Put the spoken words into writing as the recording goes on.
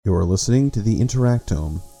You're listening to The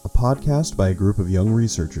Interactome, a podcast by a group of young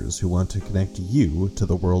researchers who want to connect you to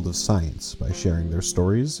the world of science by sharing their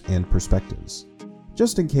stories and perspectives.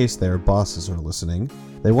 Just in case their bosses are listening,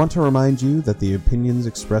 they want to remind you that the opinions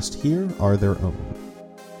expressed here are their own.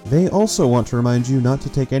 They also want to remind you not to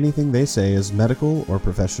take anything they say as medical or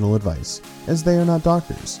professional advice, as they are not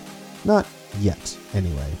doctors. Not yet,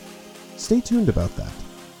 anyway. Stay tuned about that.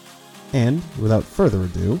 And, without further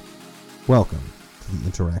ado, welcome to the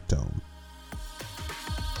Interactome.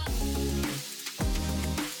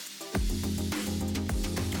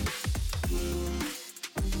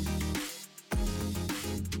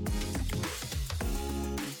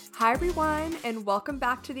 Hi everyone, and welcome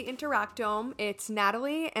back to the Interactome. It's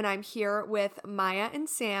Natalie, and I'm here with Maya and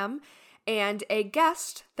Sam, and a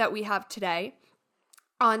guest that we have today.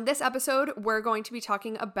 On this episode, we're going to be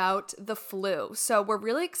talking about the flu. So we're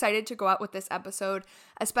really excited to go out with this episode,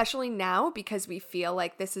 especially now because we feel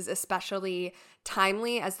like this is especially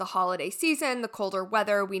timely as the holiday season, the colder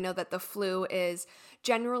weather. We know that the flu is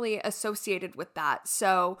generally associated with that.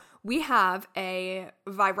 So we have a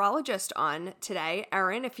virologist on today.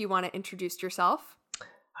 Erin, if you want to introduce yourself.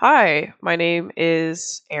 Hi, my name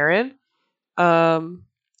is Erin.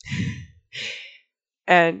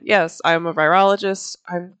 And yes, I'm a virologist.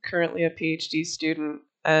 I'm currently a PhD student,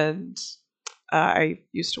 and I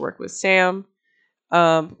used to work with Sam.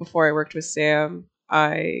 Before I worked with Sam,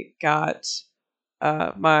 I got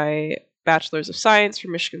my Bachelor's of Science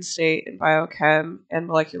from Michigan State in Biochem and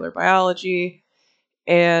Molecular Biology,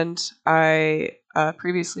 and I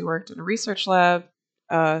previously worked in a research lab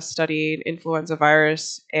studying influenza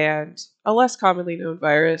virus and a less commonly known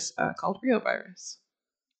virus called reovirus.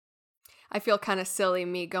 I feel kind of silly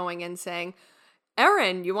me going and saying,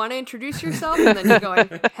 Erin, you want to introduce yourself? And then you're going,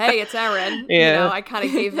 hey, it's Erin. Yeah. You know, I kind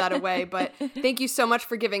of gave that away, but thank you so much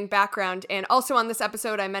for giving background. And also on this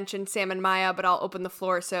episode, I mentioned Sam and Maya, but I'll open the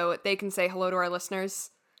floor so they can say hello to our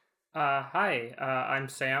listeners. Hi, I'm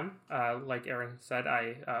Sam. Like Erin said,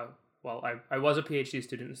 I was a PhD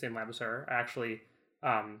student in the same lab as her.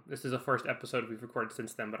 This is the first episode we've recorded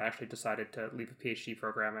since then, but I actually decided to leave a PhD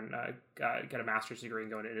program and get a master's degree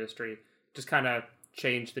and go into industry. Just kind of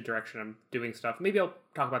change the direction I'm doing stuff. Maybe I'll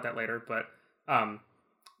talk about that later, but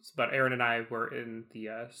Erin and I were in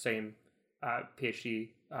the same PhD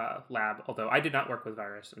lab, although I did not work with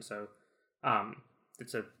virus, and so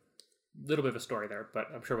it's a little bit of a story there, but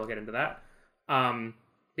I'm sure we'll get into that. I'm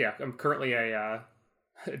currently a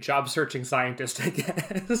job searching scientist, I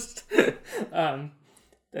guess.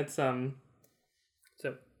 That's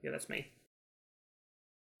me.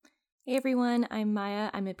 Hey everyone, I'm Maya.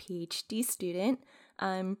 I'm a PhD student.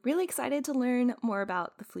 I'm really excited to learn more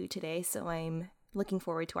about the flu today, so I'm looking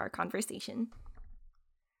forward to our conversation.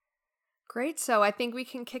 Great. So I think we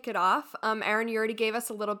can kick it off. Erin, you already gave us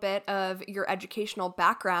a little bit of your educational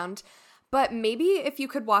background, but maybe if you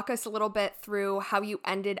could walk us a little bit through how you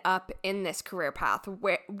ended up in this career path.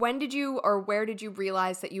 Where did you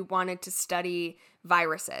realize that you wanted to study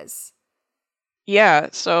viruses? Yeah,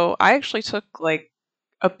 so I actually took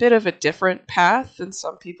a bit of a different path than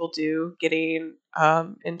some people do, getting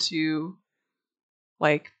into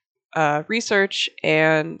research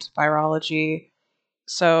and virology.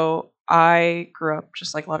 So I grew up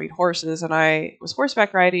just loving horses, and I was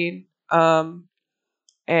horseback riding.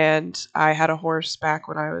 And I had a horse back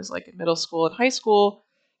when I was in middle school and high school,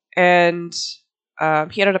 and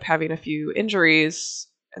he ended up having a few injuries,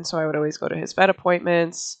 and so I would always go to his vet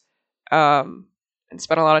appointments and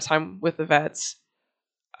spend a lot of time with the vets.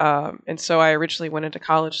 And so I originally went into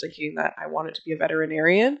college thinking that I wanted to be a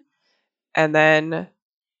veterinarian, and then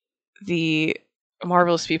the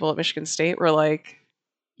marvelous people at Michigan State were like,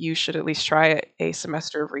 you should at least try a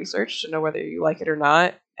semester of research to know whether you like it or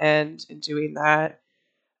not. And in doing that,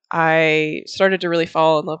 I started to really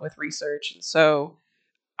fall in love with research. And so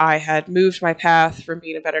I had moved my path from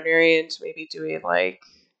being a veterinarian to maybe doing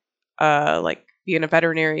being a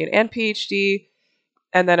veterinarian and PhD.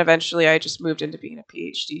 And then eventually I just moved into being a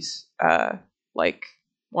PhD,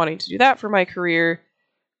 wanting to do that for my career.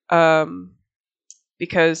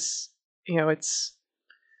 Because, it's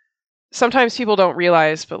sometimes people don't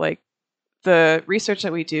realize, but the research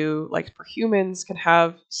that we do, for humans can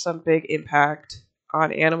have some big impact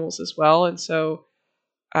on animals as well. And so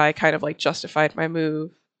I kind of justified my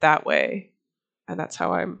move that way. And that's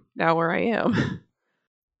how I'm now where I am.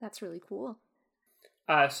 That's really cool.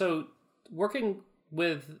 So working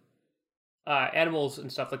with animals and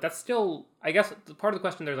stuff, that's still, I guess, part of the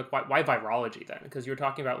question there is why virology then? Because you were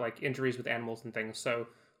talking about injuries with animals and things. So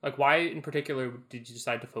why in particular did you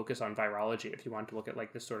decide to focus on virology if you wanted to look at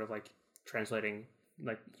this sort of translating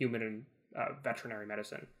human and veterinary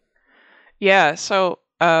medicine. Yeah, so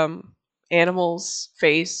animals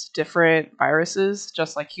face different viruses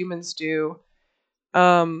just like humans do.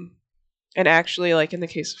 And actually, like in the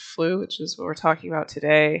case of flu, which is what we're talking about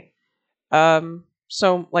today,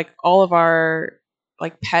 so like all of our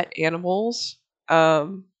like pet animals,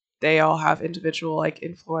 they all have individual like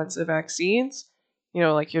influenza vaccines. You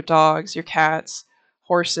know, like your dogs, your cats,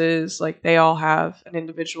 horses, like they all have an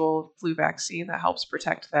individual flu vaccine that helps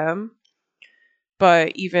protect them.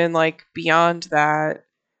 But even like beyond that,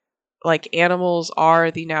 like animals are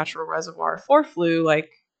the natural reservoir for flu.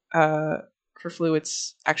 Like for flu,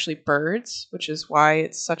 it's actually birds, which is why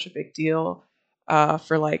it's such a big deal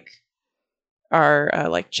for like our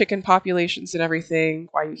like chicken populations and everything.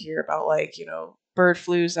 Why you hear about like bird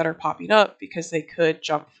flus that are popping up because they could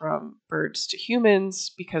jump from birds to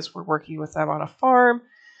humans because we're working with them on a farm,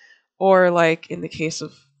 or like in the case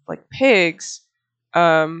of like pigs,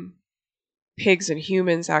 pigs and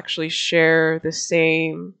humans actually share the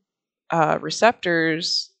same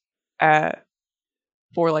receptors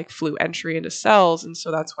for like flu entry into cells, and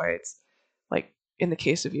so that's why it's like in the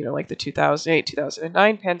case of like the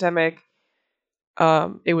 2008-2009 pandemic,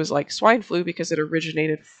 it was like swine flu because it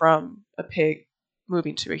originated from a pig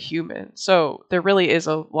moving to a human. So there really is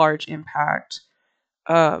a large impact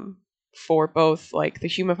for both like the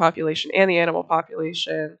human population and the animal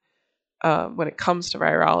population when it comes to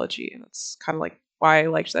virology, and it's kind of like why I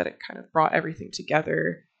liked that it kind of brought everything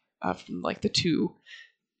together from like the two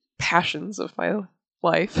passions of my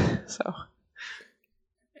life. So,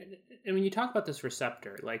 and when you talk about this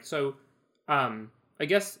receptor, like, so I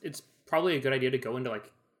guess it's probably a good idea to go into like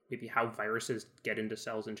maybe how viruses get into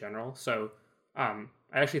cells in general. So I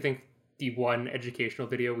actually think the one educational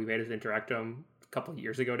video we made as Interactome a couple of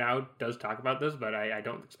years ago now does talk about this, but I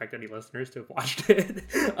don't expect any listeners to have watched it.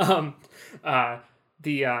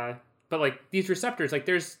 But like these receptors, like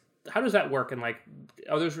how does that work? And like,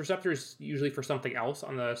 are those receptors usually for something else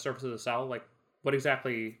on the surface of the cell? Like, what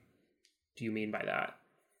exactly do you mean by that?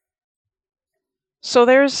 So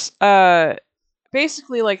there's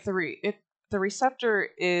basically like the receptor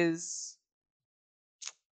is,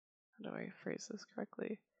 how do I phrase this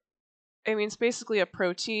correctly? I mean, it's basically a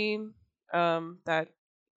protein that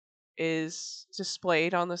is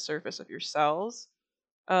displayed on the surface of your cells.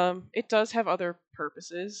 It does have other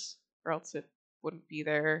purposes, or else it wouldn't be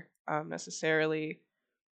there necessarily.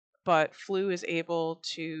 But flu is able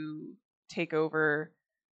to take over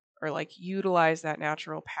or like utilize that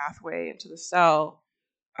natural pathway into the cell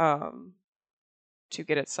to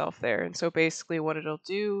get itself there. And so basically, what it'll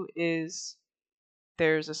do is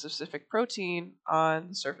there's a specific protein on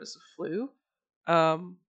the surface of flu,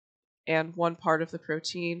 and one part of the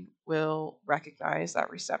protein will recognize that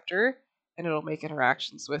receptor, and it'll make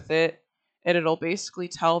interactions with it, and it'll basically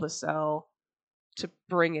tell the cell to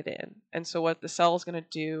bring it in. And so what the cell is going to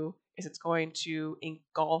do is it's going to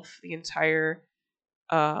engulf the entire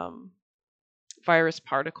virus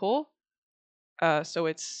particle. So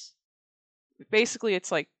it's basically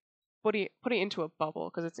like putting it into a bubble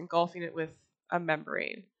because it's engulfing it with a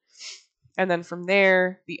membrane. And then from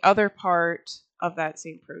there, the other part of that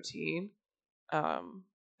same protein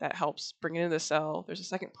that helps bring it into the cell, there's a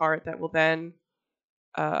second part that will then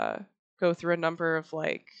go through a number of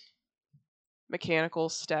like mechanical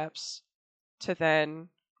steps to then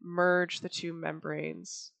merge the two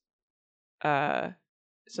membranes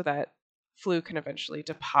so that flu can eventually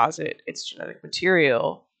deposit its genetic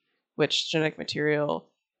material, which genetic material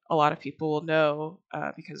a lot of people will know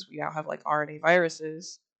because we now have like RNA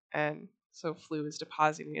viruses, and so flu is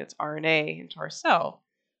depositing its RNA into our cell,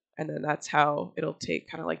 and then that's how it'll take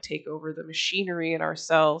over the machinery in our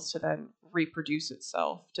cells to then reproduce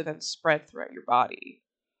itself to then spread throughout your body.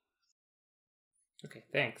 Okay,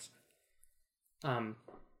 thanks.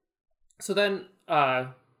 So then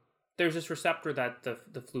there's this receptor that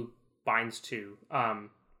the flu binds to.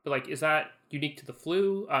 But like, is that unique to the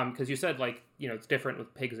flu? Because you said like, it's different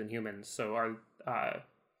with pigs and humans. So are,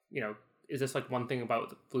 is this like one thing about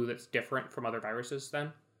the flu that's different from other viruses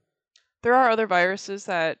then? There are other viruses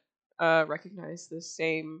that recognize the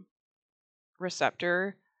same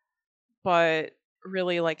receptor, but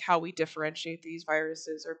really like how we differentiate these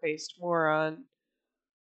viruses are based more on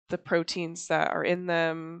the proteins that are in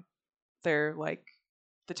them. They're like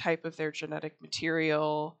the type of their genetic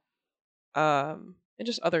material, and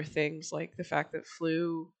just other things like the fact that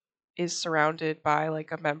flu is surrounded by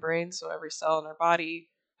like a membrane. So every cell in our body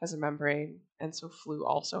has a membrane, and so flu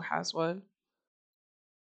also has one.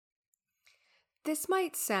 This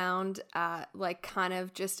might sound like kind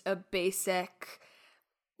of just a basic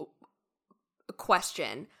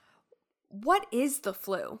question. What is the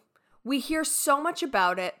flu? we hear so much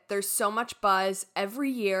about it. There's so much buzz every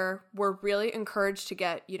year. We're really encouraged to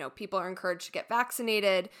get, people are encouraged to get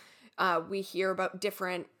vaccinated. We hear about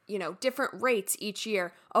different rates each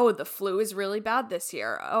year. Oh, the flu is really bad this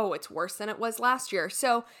year. Oh, it's worse than it was last year.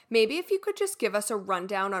 So maybe if you could just give us a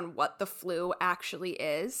rundown on what the flu actually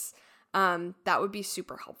is, that would be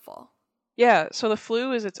super helpful. Yeah, so the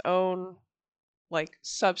flu is its own like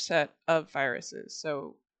subset of viruses.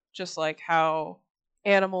 So just like how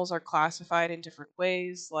animals are classified in different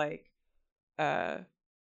ways, like by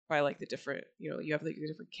like the different, you have like the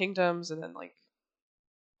different kingdoms, and then like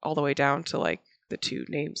all the way down to like the two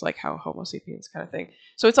names, like how Homo sapiens kind of thing.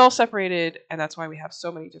 So it's all separated, and that's why we have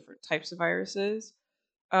so many different types of viruses.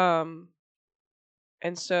 And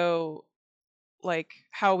so like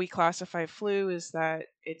how we classify flu is that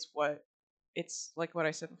it's like what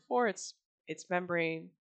I said before, it's membrane,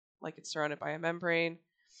 like it's surrounded by a membrane.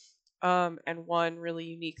 And one really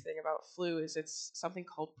unique thing about flu is it's something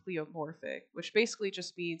called pleomorphic, which basically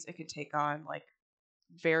just means it can take on like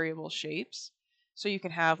variable shapes. So you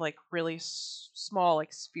can have like really small,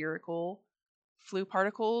 like spherical flu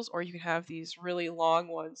particles, or you can have these really long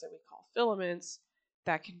ones that we call filaments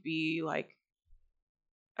that can be like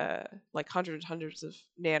hundreds of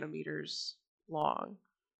nanometers long.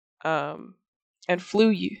 And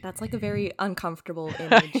flu That's like a very uncomfortable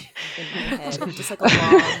image in my head. Just like a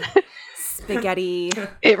long spaghetti.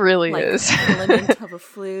 It really like, is. Filament of a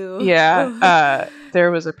flu. Yeah. There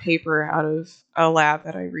was a paper out of a lab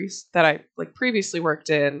that I like previously worked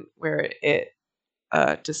in where it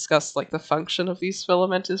discussed like the function of these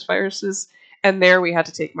filamentous viruses. And there we had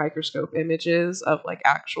to take microscope images of like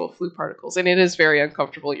actual flu particles. And it is very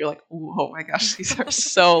uncomfortable. You're like, oh my gosh, these are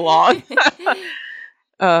so long.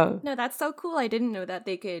 No, that's so cool. I didn't know that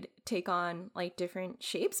they could take on like different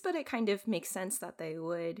shapes, but it kind of makes sense that they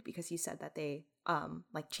would, because you said that they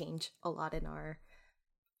like change a lot and are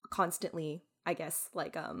constantly, I guess,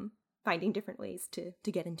 like finding different ways to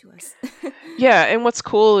get into us. Yeah, and what's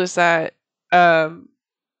cool is that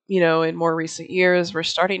in more recent years we're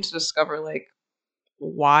starting to discover like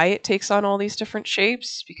why it takes on all these different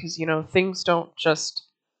shapes, because things don't just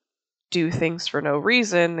do things for no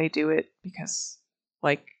reason. They do it because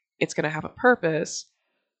like it's going to have a purpose.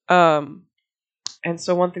 And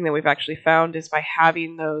so one thing that we've actually found is by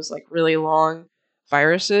having those like really long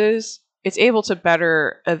viruses, it's able to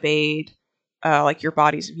better evade like your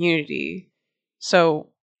body's immunity. So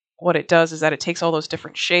what it does is that it takes all those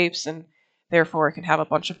different shapes, and therefore it can have a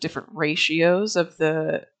bunch of different ratios of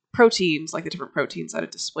the proteins, like the different proteins that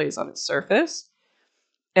it displays on its surface.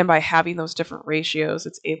 And by having those different ratios,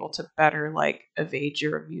 it's able to better like evade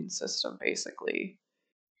your immune system, basically.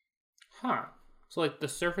 Huh. So like the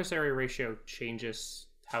surface area ratio changes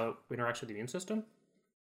how it interacts with the immune system?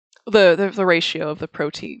 The ratio of the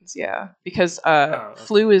proteins, yeah. Because okay.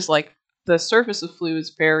 Flu is like, the surface of flu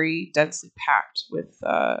is very densely packed with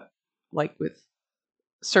with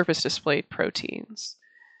surface displayed proteins.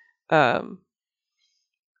 So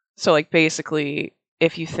like basically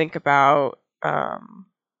if you think about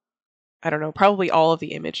I don't know, probably all of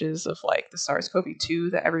the images of like the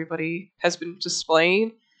SARS-CoV-2 that everybody has been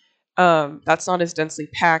displaying, that's not as densely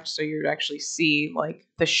packed, so you'd actually see like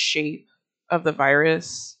the shape of the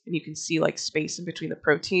virus, and you can see like space in between the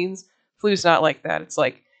proteins. Flu's not like that. It's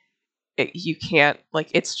like you can't,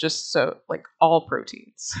 like, it's just so like all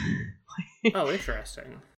proteins. Oh,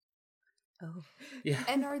 interesting. Oh, yeah.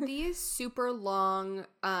 And are these super long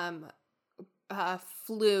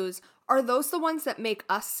flus, are those the ones that make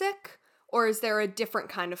us sick? Or is there a different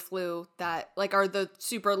kind of flu that, like, are the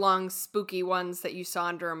super long, spooky ones that you saw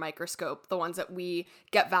under a microscope the ones that we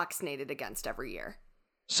get vaccinated against every year?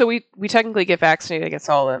 So we technically get vaccinated against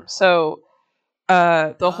all of them. So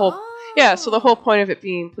the whole point of it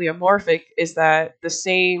being pleomorphic is that the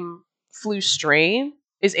same flu strain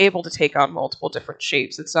is able to take on multiple different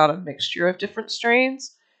shapes. It's not a mixture of different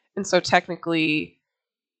strains. And so technically,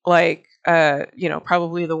 like,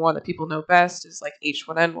 probably the one that people know best is like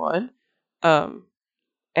H1N1.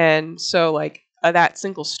 And so like that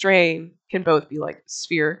single strain can both be like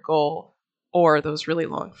spherical or those really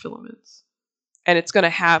long filaments. And it's going to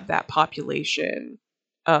have that population.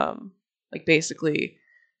 Like basically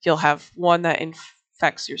you'll have one that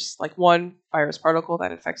infects one virus particle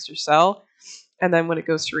that infects your cell. And then when it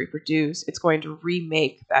goes to reproduce, it's going to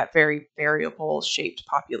remake that very variable shaped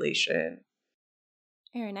population.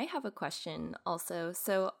 Erin, I have a question also.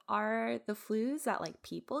 So are the flus that like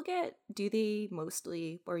people get, do they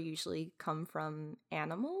mostly or usually come from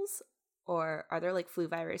animals? Or are there like flu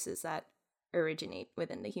viruses that originate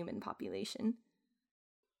within the human population?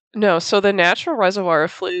 No, so the natural reservoir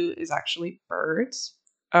of flu is actually birds.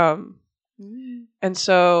 And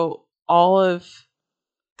so all of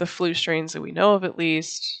the flu strains that we know of, at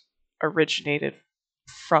least, originated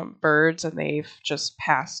from birds, and they've just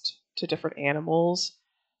passed to different animals.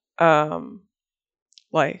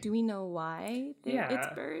 Like, do we know why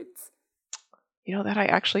it's birds? That I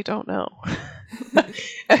actually don't know.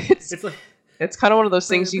 It's kind of one of those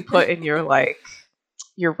things you put in your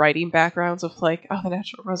your writing backgrounds of the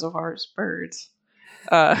natural reservoir is birds.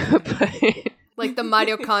 Like the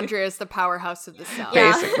mitochondria is the powerhouse of the cell.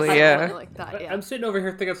 Basically, yeah. Like that, yeah. I'm sitting over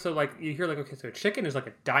here thinking, so you hear okay, so a chicken is like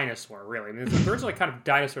a dinosaur, really. I mean, the birds are kind of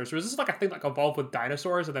dinosaurs. So is this a thing evolved with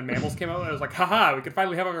dinosaurs and then mammals came out and it was haha, we could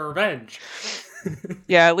finally have our revenge.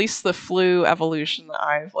 Yeah, at least the flu evolution that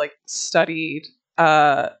I've studied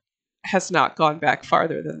has not gone back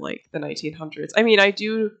farther than the 1900s. I mean, I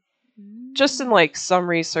do just in some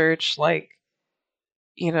research,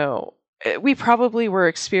 we probably were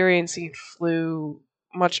experiencing flu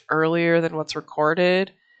much earlier than what's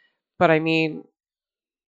recorded, but I mean,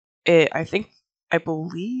 I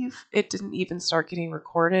believe it didn't even start getting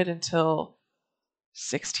recorded until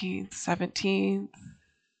 16th, 17th,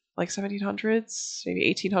 1700s,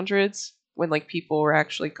 maybe 1800s, when people were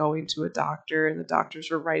actually going to a doctor and the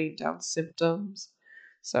doctors were writing down symptoms.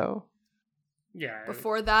 So yeah.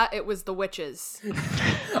 Before that, it was the witches.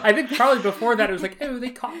 I think probably before that it was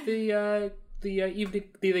they caught the evening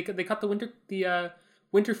they caught the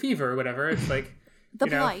winter fever or whatever. It's the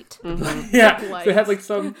blight. Mm-hmm. Yeah. The blight.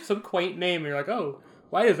 So it had some quaint name. And you're oh,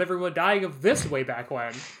 why is everyone dying of this way back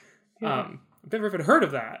when? I've never even heard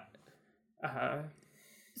of that.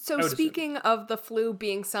 So speaking of the flu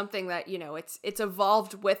being something that, it's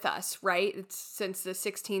evolved with us, right? It's since the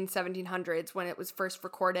 1700s when it was first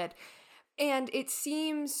recorded. And it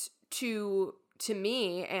seems to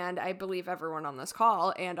me, and I believe everyone on this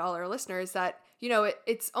call and all our listeners, that,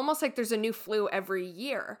 it's almost like there's a new flu every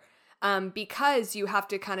year, because you have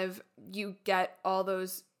to you get all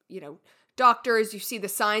those, doctors, you see the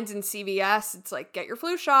signs in CVS. It's get your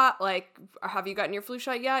flu shot. Have you gotten your flu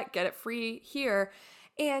shot yet? Get it free here.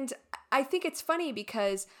 And I think it's funny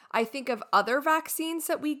because I think of other vaccines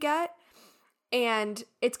that we get, and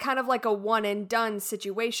it's kind of like a one and done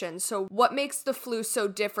situation. So what makes the flu so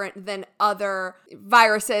different than other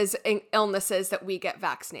viruses and illnesses that we get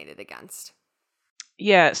vaccinated against?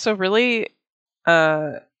 Yeah, so really,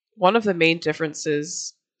 one of the main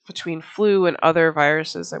differences between flu and other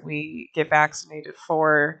viruses that we get vaccinated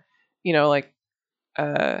for,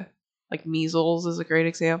 measles is a great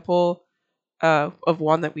example of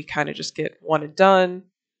one that we kind of just get one and done,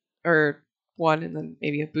 or one and then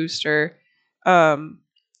maybe a booster. The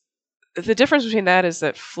difference between that is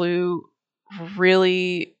that flu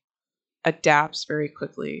really adapts very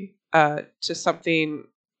quickly to something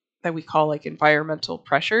that we call environmental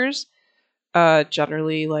pressures.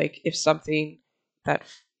 Generally, if something that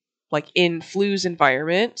in flu's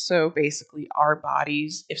environment, so basically our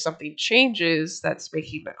bodies, if something changes that's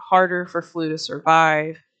making it harder for flu to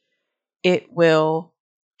survive, it will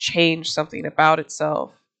change something about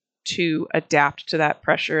itself to adapt to that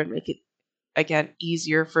pressure and make it, again,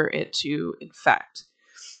 easier for it to infect.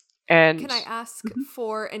 And can I ask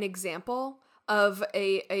for an example of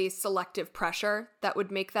a selective pressure that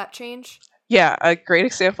would make that change? Yeah, a great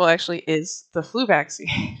example actually is the flu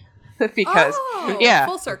vaccine. Because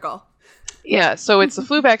full circle. Yeah, so it's the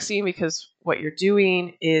flu vaccine because what you're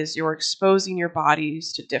doing is you're exposing your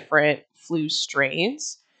bodies to different flu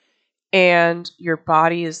strains, and your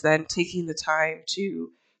body is then taking the time to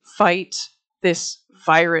fight this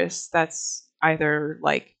virus that's either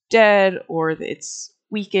dead, or it's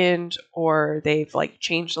weakened, or they've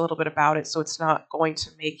changed a little bit about it, so it's not going to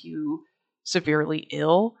make you severely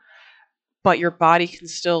ill, but your body can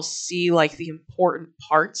still see the important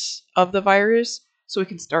parts of the virus, so it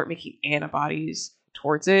can start making antibodies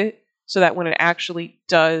towards it, so that when it actually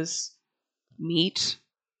does meet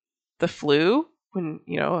the flu, when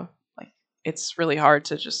it's really hard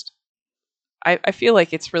to just I feel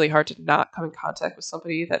it's really hard to not come in contact with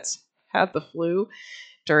somebody that's had the flu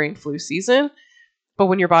during flu season. But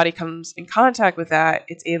when your body comes in contact with that,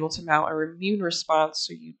 it's able to mount an immune response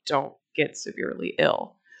so you don't get severely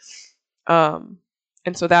ill. And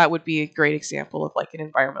so that would be a great example of an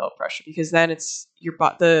environmental pressure, because then it's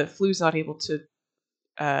the flu's not able to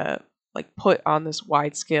put on this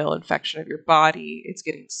wide scale infection of your body. It's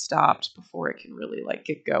getting stopped before it can really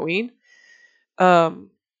get going.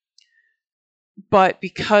 But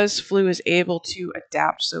because flu is able to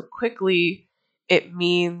adapt so quickly, it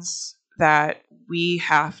means that we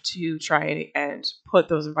have to try and put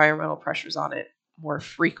those environmental pressures on it more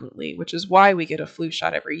frequently, which is why we get a flu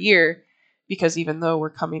shot every year, because even though we're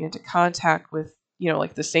coming into contact with,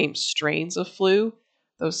 like the same strains of flu,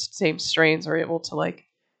 those same strains are able to like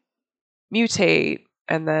mutate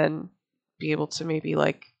and then be able to maybe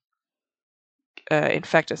like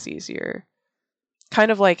infect us easier.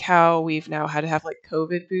 Kind of like how we've now had to have like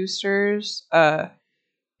COVID boosters,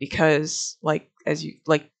 because like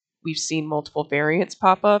we've seen multiple variants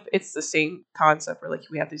pop up. It's the same concept where like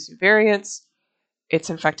we have these new variants, it's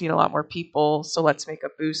infecting a lot more people, so let's make a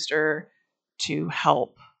booster to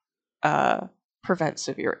help prevent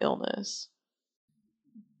severe illness.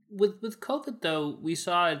 With COVID though, we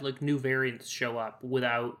saw like new variants show up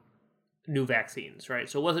without new vaccines, right?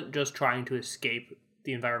 So it wasn't just trying to escape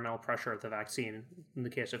the environmental pressure of the vaccine in the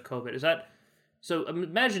case of COVID. Is that so?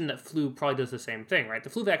 Imagine that flu probably does the same thing, right? The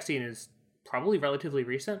flu vaccine is probably relatively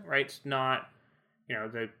recent, right? It's not,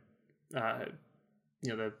 the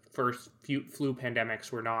first few flu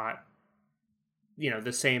pandemics were not,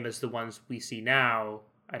 the same as the ones we see now,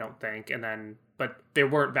 I don't think. And then, but there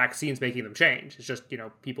weren't vaccines making them change. It's just,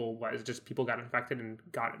 people got infected and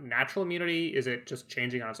got natural immunity? Is it just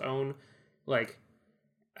changing on its own? Like,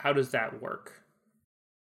 how does that work?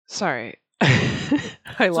 Sorry.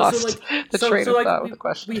 I lost the train of thought with the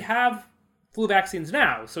question. We have flu vaccines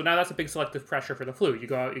now, so now that's a big selective pressure for the flu. You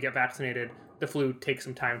go out, you get vaccinated, the flu takes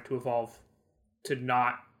some time to evolve to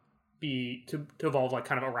not be, to evolve like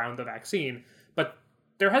kind of around the vaccine. But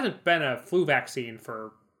there hasn't been a flu vaccine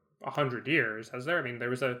for 100 years, has there? I mean, there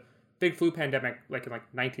was a big flu pandemic like in like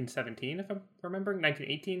 1917, if I'm remembering,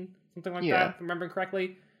 1918, something like that, if I'm remembering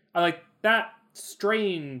correctly. That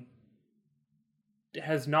strain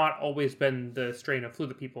has not always been the strain of flu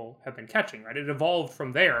that people have been catching, right? It evolved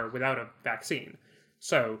from there without a vaccine.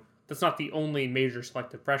 So that's not the only major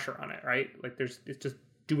selective pressure on it, right? Like it's just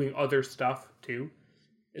doing other stuff too.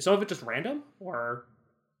 Is some of it just random or?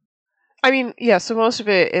 I mean, yeah, so most of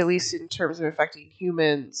it, at least in terms of affecting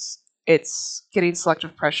humans, it's getting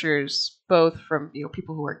selective pressures both from,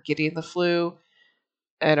 people who are getting the flu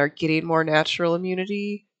and are getting more natural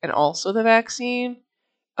immunity and also the vaccine.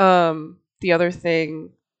 The other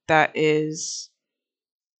thing that is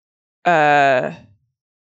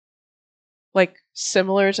like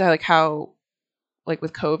similar to how like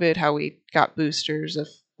with COVID, how we got boosters of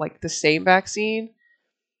like the same vaccine,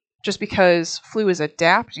 just because flu is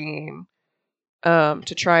adapting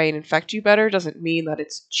to try and infect you better doesn't mean that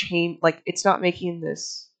it's it's not making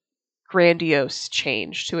this grandiose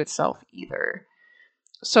change to itself either.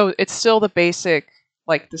 So it's still the basic,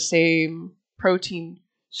 like the same protein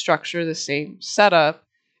structure, the same setup.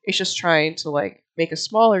 It's just trying to like make a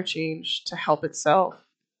smaller change to help itself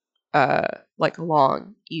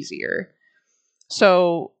along easier.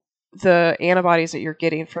 So the antibodies that you're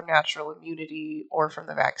getting from natural immunity or from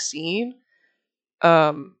the vaccine,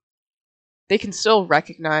 they can still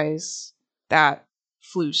recognize that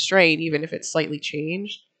flu strain even if it's slightly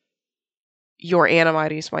changed. Your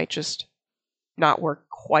antibodies might just not work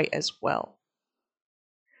quite as well.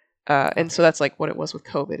 And so that's like what it was with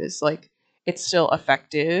COVID, is like it's still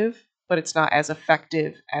effective, but it's not as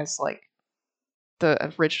effective as like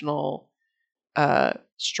the original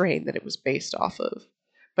strain that it was based off of.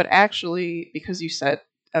 But actually, because you said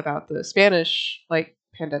about the Spanish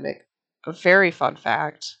pandemic, a very fun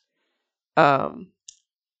fact.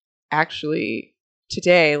 Actually,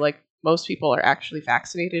 today, most people are actually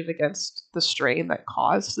vaccinated against the strain that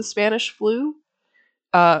caused the Spanish flu,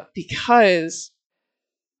 because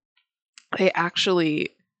they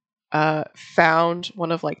actually found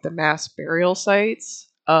one of the mass burial sites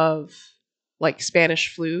of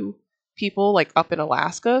Spanish flu people up in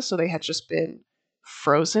Alaska. So they had just been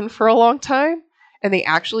frozen for a long time, and they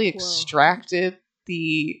actually extracted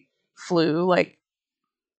the flu,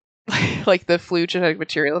 the flu genetic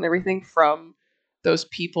material and everything from those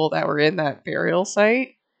people that were in that burial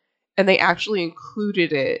site, and they actually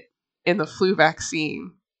included it in the flu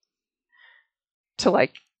vaccine to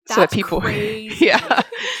so that people crazy. Yeah.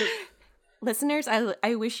 Listeners,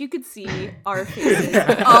 I wish you could see our faces.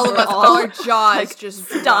 All of us, all our jaws just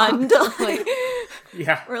stunned.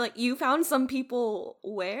 Yeah. We're you found some people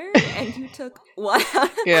where? And you took what?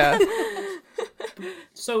 Yeah.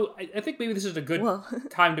 So I think maybe this is a good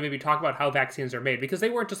time to maybe talk about how vaccines are made, because they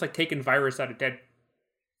weren't just taking virus out of dead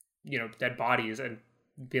bodies and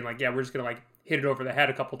being yeah, we're just going to hit it over the head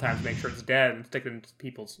a couple times to make sure it's dead and stick it into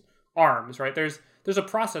people's arms, right? There's a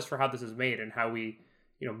process for how this is made and how we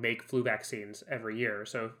make flu vaccines every year.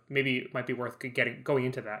 So maybe it might be worth going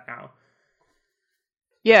into that now.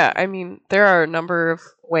 Yeah, I mean, there are a number of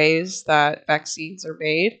ways that vaccines are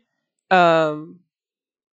made. I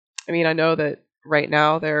mean, I know that right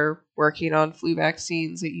now they're working on flu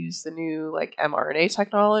vaccines that use the new like mRNA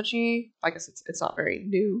technology. I guess it's not very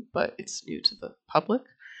new, but it's new to the public.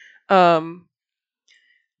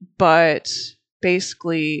 But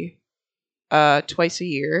basically, twice a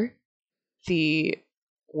year, the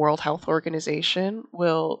World Health Organization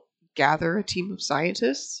will gather a team of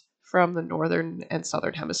scientists from the northern and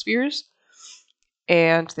southern hemispheres,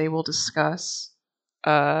 and they will discuss,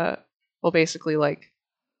 basically, like,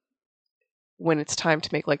 when it's time to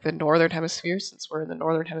make, like, the northern hemisphere, since we're in the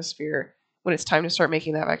northern hemisphere, when it's time to start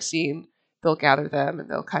making that vaccine, they'll gather them and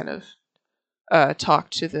they'll kind of talk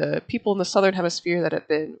to the people in the southern hemisphere that have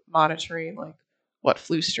been monitoring, like, what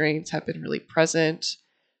flu strains have been really present,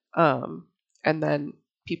 and then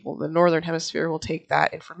people in the northern hemisphere will take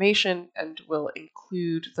that information and will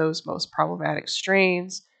include those most problematic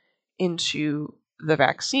strains into the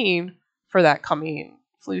vaccine for that coming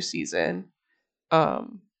flu season,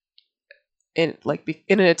 in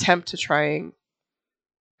an attempt to try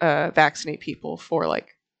and vaccinate people for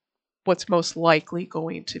like what's most likely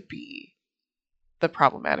going to be the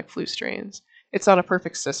problematic flu strains. It's not a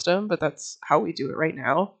perfect system, but that's how we do it right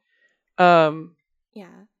now. Yeah,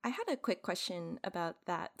 I had a quick question about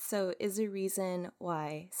that. So is the reason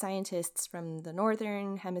why scientists from the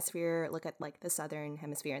northern hemisphere look at like the southern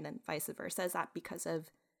hemisphere and then vice versa, is that because of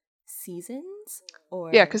seasons? Or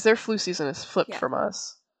Yeah, because their flu season is flipped from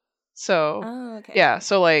us. So okay. Yeah,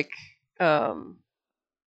 so like so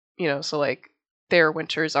like their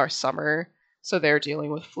winters are summer, so they're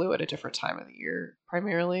dealing with flu at a different time of the year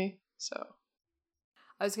primarily. So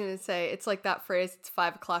I was gonna say, it's like that phrase, it's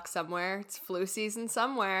 5 o'clock somewhere, it's flu season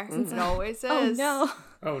somewhere, since it always is. Oh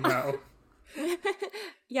no.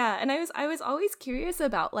 Yeah, and I was always curious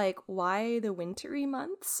about like why the wintry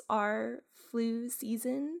months are flu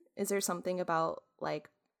season. Is there something about like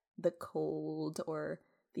the cold or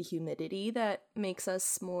the humidity that makes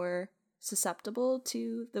us more susceptible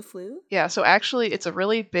to the flu? Yeah, so actually it's a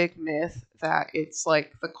really big myth that it's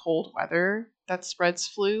like the cold weather that spreads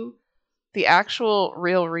flu. The actual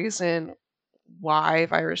real reason why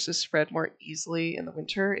viruses spread more easily in the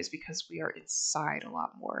winter is because we are inside a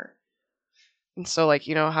lot more. And so, like,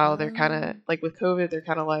 you know how they're kind of, like, with COVID, they're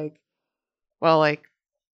kind of like, well, like,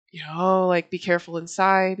 like, be careful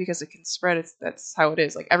inside because it can spread. That's how it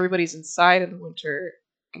is. Like, everybody's inside in the winter,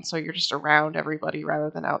 and so you're just around everybody rather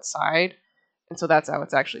than outside. And so that's how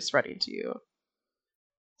it's actually spreading to you.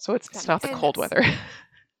 So it's not the cold weather.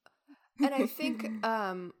 And I think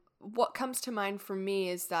what comes to mind for me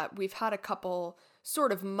is that we've had a couple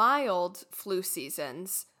sort of mild flu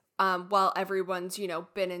seasons while everyone's,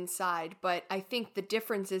 been inside. But I think the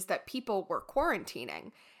difference is that people were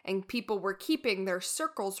quarantining and people were keeping their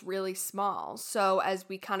circles really small. So as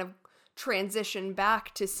we kind of transition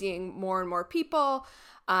back to seeing more and more people,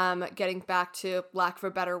 getting back to, lack of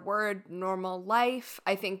a better word, normal life,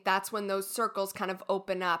 I think that's when those circles kind of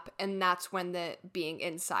open up, and that's when the being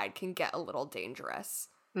inside can get a little dangerous.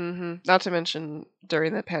 Mm-hmm. Not to mention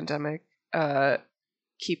during the pandemic,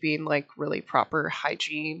 keeping like really proper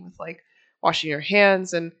hygiene with like washing your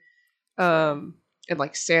hands and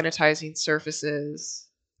like sanitizing surfaces.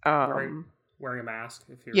 Wearing a mask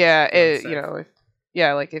if you're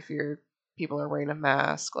like if people are wearing a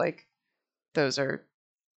mask, like those are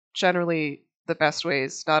generally the best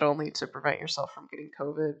ways not only to prevent yourself from getting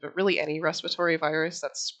COVID, but really any respiratory virus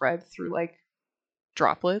that's spread through like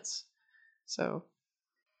droplets. So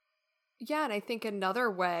yeah, and I think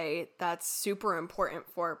another way that's super important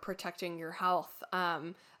for protecting your health,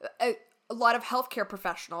 a lot of healthcare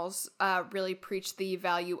professionals really preach the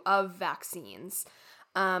value of vaccines.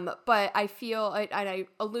 But I feel, I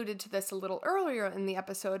alluded to this a little earlier in the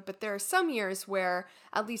episode, but there are some years where,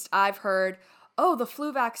 at least I've heard, oh, the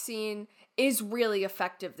flu vaccine is really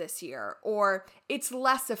effective this year, or it's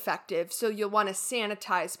less effective, so you'll want to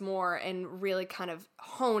sanitize more and really kind of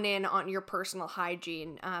hone in on your personal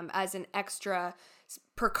hygiene as an extra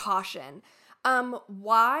precaution.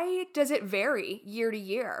 Why does it vary year to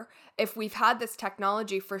year? If we've had this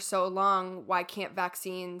technology for so long, why can't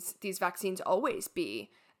these vaccines always be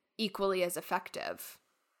equally as effective?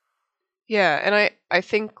 Yeah, and I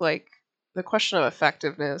think like the question of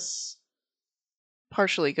effectiveness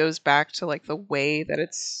partially goes back to like the way that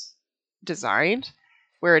it's designed,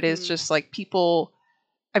 where it is just like people,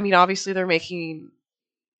 I mean, obviously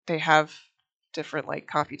they have different like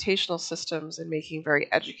computational systems and making very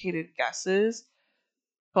educated guesses,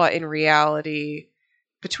 but in reality,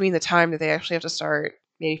 between the time that they actually have to start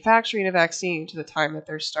manufacturing a vaccine to the time that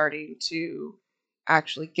they're starting to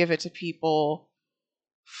actually give it to people,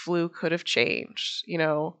 flu could have changed,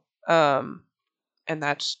 and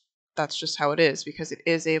that's just how it is, because it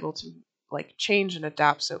is able to like change and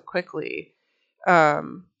adapt so quickly.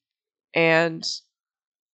 And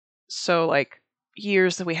so like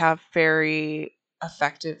years that we have very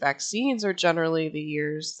effective vaccines are generally the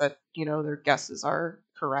years that, their guesses are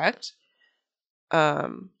correct.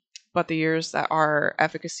 But the years that our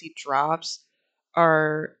efficacy drops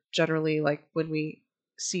are generally like when we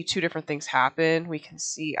see two different things happen. We can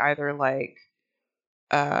see either like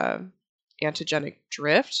antigenic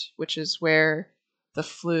drift, which is where the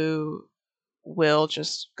flu will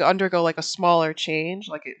just undergo like a smaller change,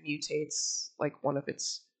 like it mutates like one of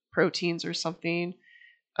its proteins or something.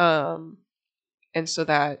 And so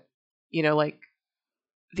that, like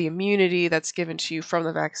the immunity that's given to you from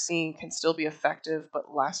the vaccine can still be effective,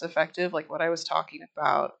 but less effective, like what I was talking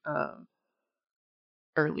about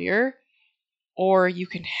earlier. Or you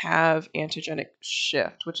can have antigenic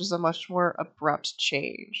shift, which is a much more abrupt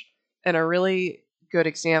change. And a really good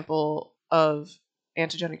example of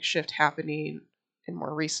antigenic shift happening in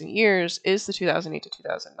more recent years is the 2008 to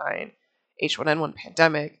 2009 H1N1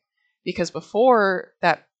 pandemic, because before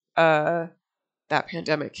that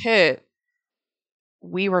pandemic hit,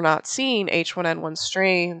 we were not seeing H1N1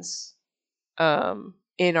 strains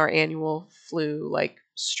in our annual flu like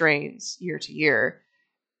strains year to year,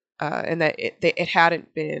 and that it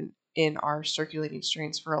hadn't been in our circulating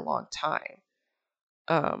strains for a long time.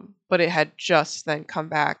 But it had just then come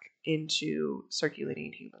back into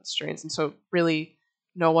circulating human strains. And so really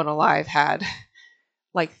no one alive had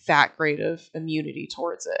like that great of immunity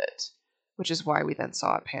towards it, which is why we then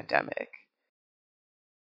saw a pandemic.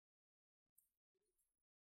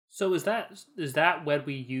 So is that when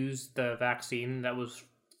we used the vaccine that was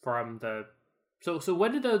from the so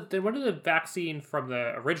when did the vaccine from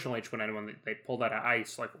the original H1N1 they pulled out of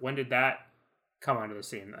ice, like when did that come onto the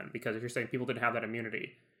scene then? Because if you're saying people didn't have that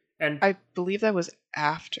immunity, and I believe that was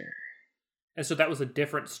after, and so that was a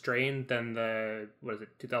different strain than the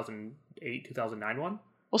 2008 2009 one.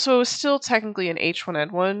 Well, so it was still technically an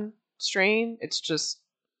H1N1 strain. It's just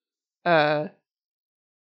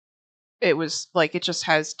it was like it just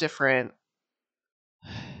has different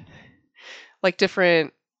like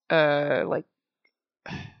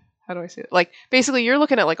how do I say it? Like basically you're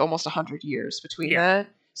looking at like almost 100 years between that.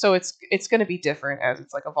 So it's going to be different as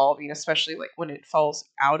it's like evolving, especially like when it falls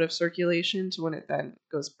out of circulation to when it then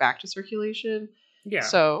goes back to circulation. Yeah.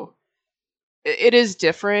 So it is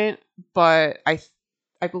different, but I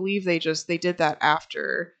believe they did that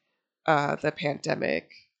after the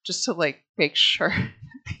pandemic just to like make sure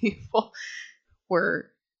people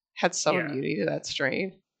had some immunity to that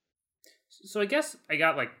strain. So I guess I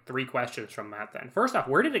got like 3 questions from that then. First off,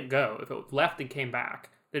 where did it go if it left and came back?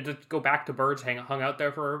 Did it go back to birds, hung out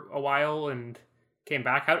there for a while and came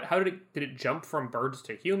back? How did it jump from birds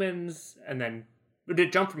to humans, and then did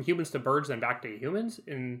it jump from humans to birds then back to humans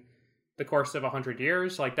in the course of 100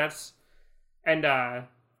 years? Like that's, and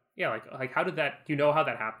like how did that? Do you know how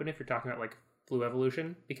that happened? If you're talking about like flu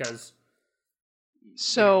evolution, because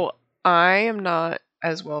I am not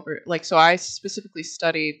as well so I specifically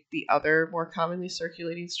studied the other more commonly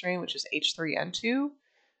circulating strain, which is H3N2.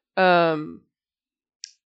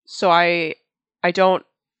 So I don't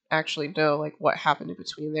actually know like what happened in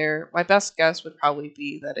between there. My best guess would probably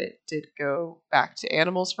be that it did go back to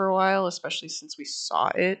animals for a while, especially since we saw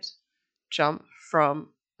it jump from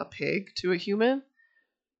a pig to a human.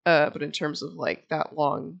 But in terms of like that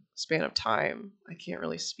long span of time, I can't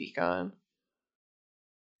really speak on.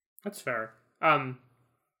 That's fair.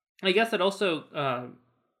 I guess it also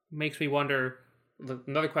makes me wonder.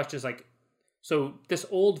 Another question is like, so this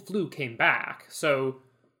old flu came back. So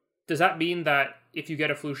does that mean that if you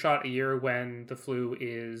get a flu shot a year when the flu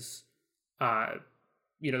is,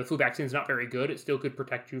 the flu vaccine is not very good, it still could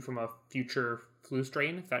protect you from a future flu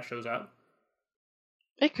strain if that shows up?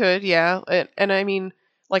 It could, yeah. And I mean,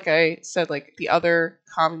 like I said, like the other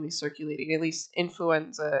commonly circulating, at least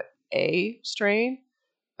influenza A strain,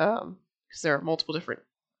 because there are multiple different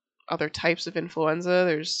other types of influenza.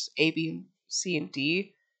 There's A, B, C, and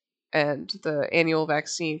D, and the annual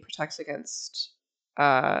vaccine protects against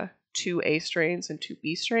 2 A strains and 2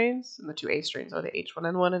 B strains, and the 2 A strains are the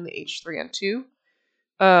H1N1 and the H3N2.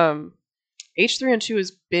 H3N2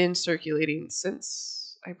 has been circulating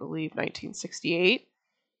since, I believe, 1968.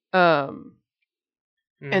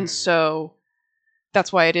 And so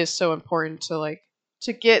that's why it is so important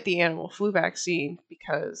to get the animal flu vaccine,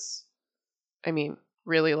 because, I mean,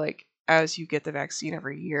 really, like, as you get the vaccine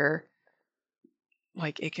every year,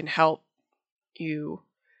 like, it can help you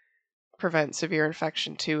prevent severe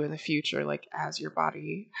infection too in the future, like as your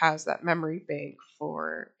body has that memory bank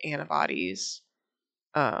for antibodies.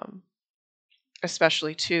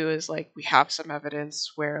 Especially too is like we have some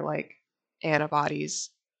evidence where like antibodies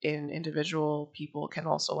in individual people can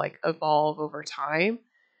also like evolve over time.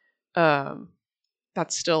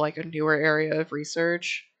 That's still like a newer area of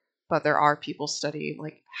research, but there are people studying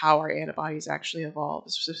like how our antibodies actually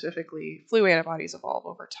evolve, specifically flu antibodies evolve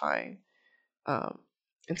over time.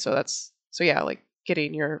 And so yeah, like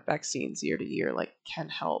getting your vaccines year to year like can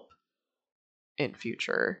help in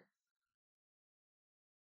future.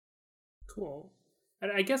 Cool.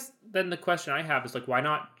 And I guess then the question I have is like, why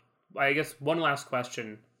not? I guess one last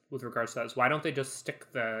question with regards to that is why don't they just stick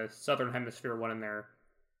the Southern Hemisphere one in there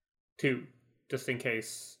too, just in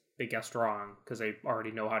case they guessed wrong, because they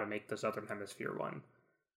already know how to make the Southern Hemisphere one.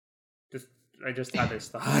 I just had this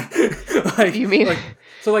thought. Like, you mean?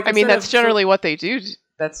 I mean, that's generally what they do.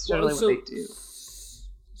 That's generally what they do.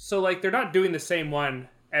 So, like, they're not doing the same one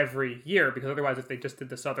every year, because otherwise, if they just did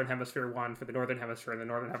the Southern Hemisphere one for the Northern Hemisphere and the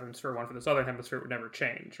Northern Hemisphere one for the Southern Hemisphere, it would never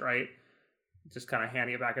change, right? Just kind of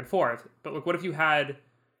handing it back and forth. But like, what if you had,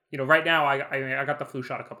 right now, I got the flu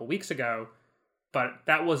shot a couple weeks ago, but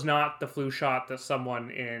that was not the flu shot that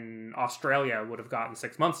someone in Australia would have gotten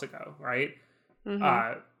 6 months ago, right?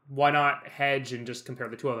 Mm-hmm. Why not hedge and just compare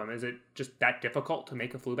the two of them? Is it just that difficult to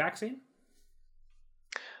make a flu vaccine?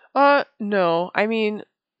 No. I mean,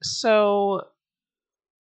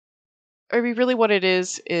 really what it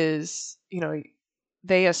is,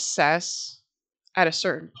 they assess at a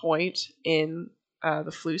certain point in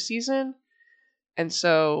the flu season. And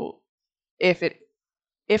so if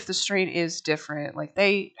the strain is different, like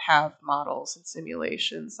they have models and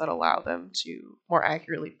simulations that allow them to more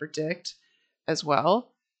accurately predict as well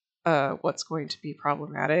what's going to be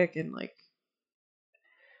problematic. And like,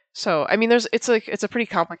 so I mean, it's a pretty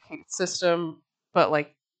complicated system, but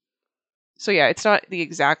like, so yeah, it's not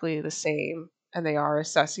exactly the same, and they are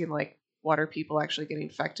assessing like what are people actually getting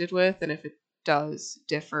infected with, and if it does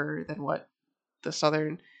differ than what the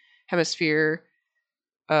Southern Hemisphere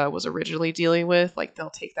was originally dealing with, like they'll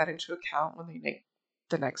take that into account when they make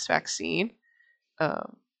the next vaccine.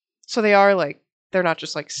 So they are like, they're not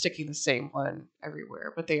just like sticking the same one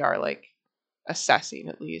everywhere, but they are like assessing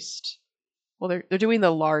at least. Well, they're doing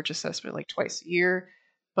the large assessment like twice a year,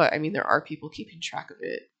 but I mean there are people keeping track of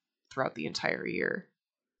it throughout the entire year.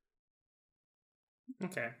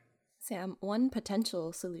 Okay. Sam, one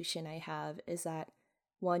potential solution I have is that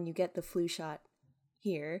one, you get the flu shot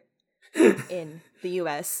here in the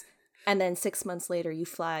US, and then 6 months later you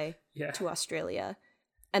fly to Australia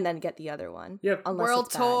and then get the other one. Yep. World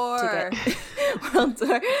tour. World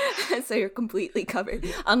tour. So you're completely covered.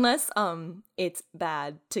 Unless it's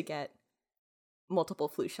bad to get multiple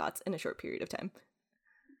flu shots in a short period of time.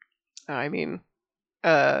 I mean,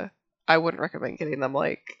 I wouldn't recommend getting them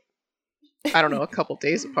like, I don't know, a couple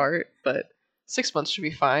days apart, but 6 months should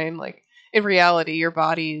be fine. Like in reality,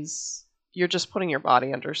 you're just putting your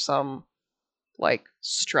body under some like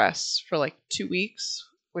stress for like 2 weeks,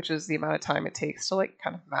 which is the amount of time it takes to like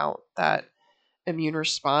kind of mount that immune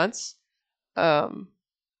response. But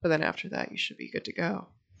then after that, you should be good to go.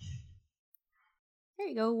 There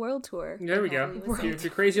you go, world tour. There we go. If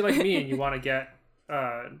you're crazy like me and you want to get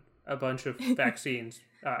a bunch of vaccines,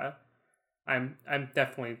 I'm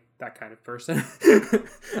definitely that kind of person.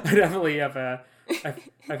 I definitely have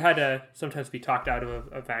I've had to sometimes be talked out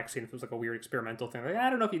of a vaccine if it was like a weird experimental thing. Like, I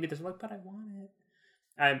don't know if you need this. I'm like, but I want it.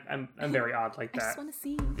 I'm very odd like that. I just want to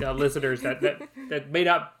see. Listeners, that may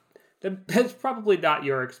not, that's probably not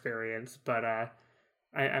your experience, but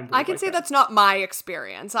I can say that's not my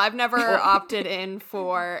experience. I've never opted in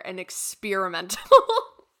for an experimental.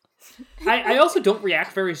 I also don't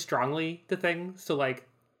react very strongly to things. So like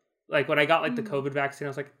when I got like the COVID vaccine, I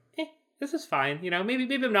was like, this is fine.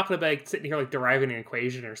 Maybe I'm not going to be like sitting here like deriving an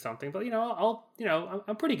equation or something, but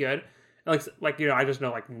I'm pretty good. And I just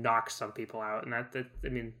know like knocks some people out, and that I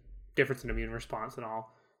mean, difference in immune response and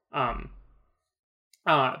all.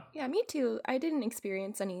 Yeah, me too. I didn't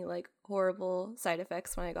experience any like horrible side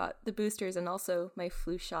effects when I got the boosters and also my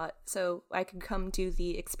flu shot, so I could come do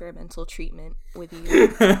the experimental treatment with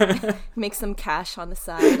you. Make some cash on the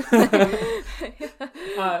side.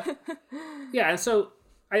 Yeah, and so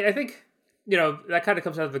I think that kind of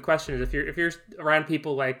comes out of the question is if you're around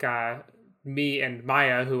people like me and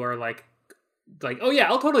Maya who are like, oh yeah,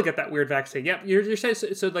 I'll totally get that weird vaccine. Yep, you're saying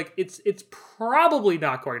so like it's probably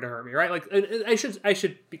not going to hurt me, right? Like I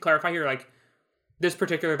should be clarify here. Like this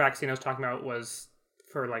particular vaccine I was talking about was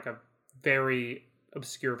for like a very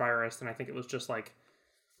obscure virus, and I think it was just like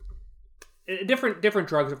different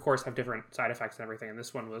drugs, of course, have different side effects and everything. And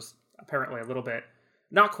this one was apparently a little bit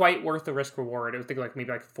not quite worth the risk reward. It was thinking like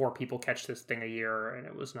maybe like 4 people catch this thing a year, and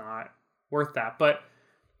it was not worth that. But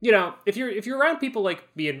if you're around people like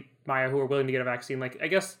me and Maya who are willing to get a vaccine, like I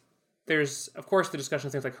guess there's, of course, the discussion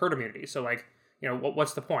of things like herd immunity. So, like,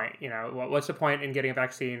 what's the point? What's the point in getting a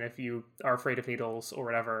vaccine if you are afraid of needles or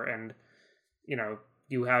whatever? And,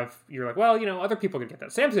 you're like, well, other people can get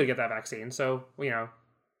that. Sam's going to get that vaccine. So, you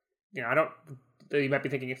might be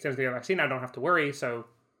thinking if Sam's going to get a vaccine, I don't have to worry. So,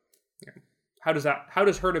 how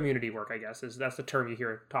does herd immunity work, I guess, that's the term you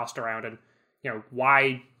hear tossed around. And,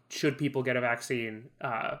 why should people get a vaccine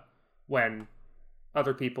when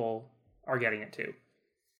other people are getting it too?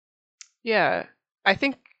 Yeah, I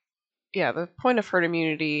think, the point of herd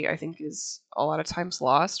immunity, I think, is a lot of times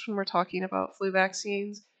lost when we're talking about flu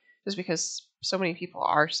vaccines, just because so many people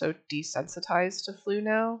are so desensitized to flu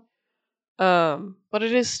now. But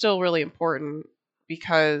it is still really important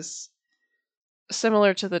because,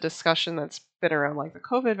 similar to the discussion that's been around like the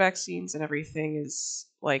COVID vaccines and everything, is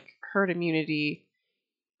like herd immunity.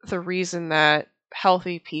 The reason that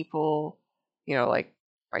healthy people, like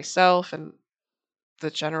myself and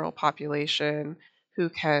the general population who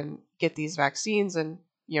can get these vaccines and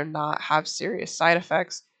not have serious side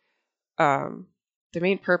effects, the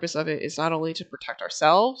main purpose of it is not only to protect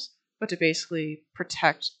ourselves, but to basically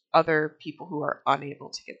protect other people who are unable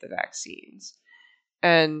to get the vaccines.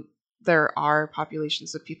 And there are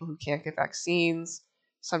populations of people who can't get vaccines,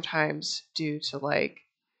 sometimes due to like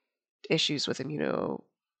issues with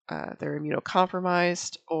they're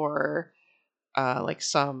immunocompromised, or like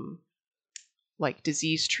some like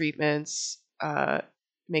disease treatments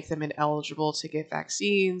make them ineligible to get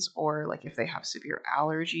vaccines, or like if they have severe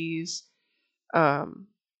allergies and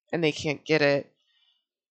they can't get it,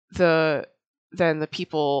 then the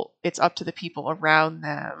people, it's up to the people around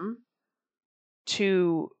them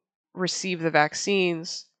to receive the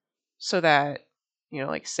vaccines, so that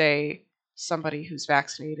like say somebody who's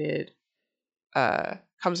vaccinated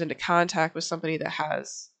comes into contact with somebody that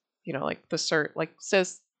has like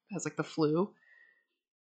has like the flu,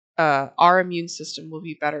 our immune system will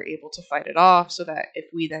be better able to fight it off, so that if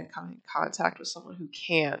we then come in contact with someone who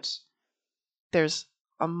can't, there's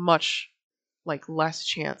a much like less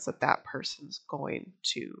chance that that person's going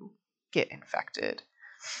to get infected.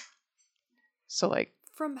 So like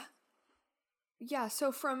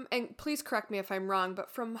and please correct me if I'm wrong, but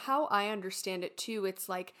from how I understand it too, it's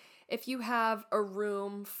like if you have a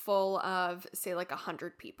room full of, say, like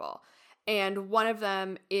 100 people, and one of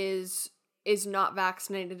them is not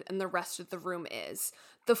vaccinated and the rest of the room is,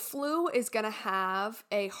 the flu is going to have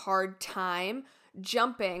a hard time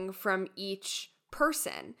jumping from each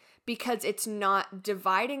person because it's not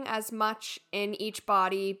dividing as much in each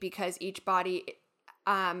body, because each body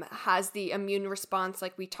has the immune response,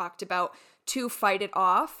 like we talked about, to fight it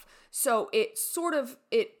off. So it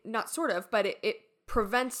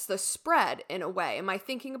prevents the spread in a way. Am I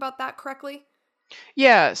thinking about that correctly?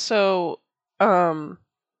 Yeah. So,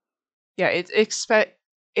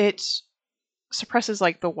 it suppresses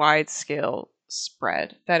like the wide scale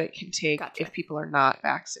spread that it can take. Gotcha. If people are not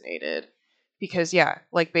vaccinated, because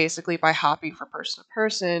like basically by hopping from person to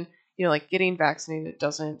person, like getting vaccinated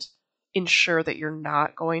doesn't ensure that you're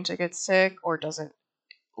not going to get sick, or doesn't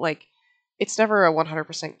like, it's never a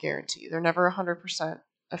 100% guarantee. They're never 100%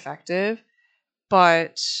 effective,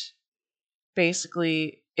 but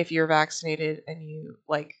basically if you're vaccinated and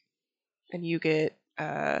you get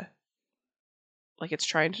like it's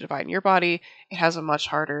trying to divide in your body, it has a much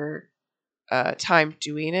harder time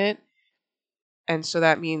doing it. And so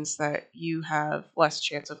that means that you have less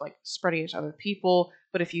chance of like spreading it to other people.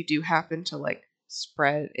 But if you do happen to like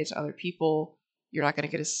spread it to other people, you're not going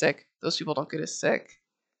to get as sick. Those people don't get as sick.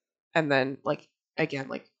 And then like, again,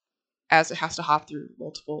 like as it has to hop through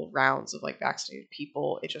multiple rounds of like vaccinated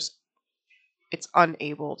people, it's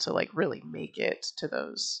unable to like really make it to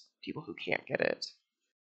those people who can't get it.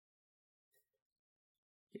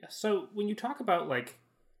 Yeah. So when you talk about like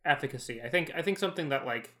efficacy, I think something that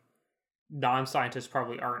like non-scientists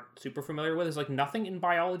probably aren't super familiar with is like nothing in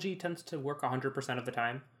biology tends to work 100% of the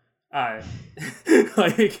time. As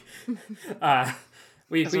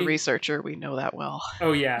a researcher, we know that well.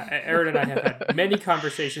 Oh yeah, Erin and I have had many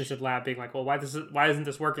conversations in lab, being like, "Well, why isn't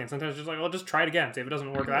this working?" Sometimes just like, "Well, just try it again, see if it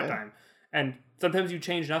doesn't work that time." And sometimes you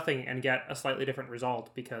change nothing and get a slightly different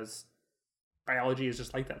result, because biology is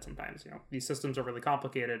just like that. Sometimes, these systems are really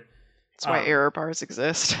complicated. That's why error bars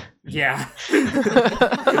exist. Yeah.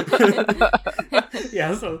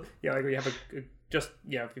 Yeah. So like we have if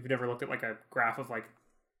you've never looked at like a graph of like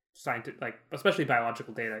scientific, like especially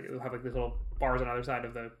biological data, you'll have like these little bars on either side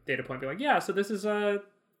of the data point, be like, yeah, so this is the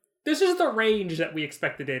range that we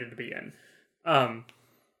expect the data to be in,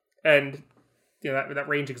 and that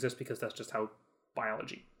range exists because that's just how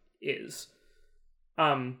biology is.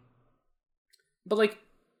 But like,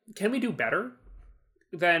 can we do better?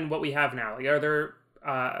 than what we have now? Like, are there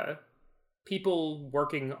people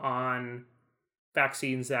working on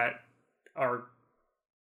vaccines that are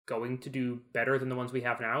going to do better than the ones we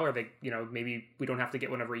have now? Are they, maybe we don't have to get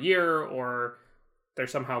one every year, or they're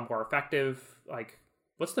somehow more effective? Like,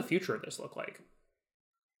 what's the future of this look like?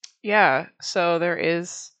 Yeah, so there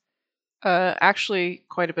is actually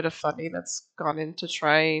quite a bit of funding that's gone into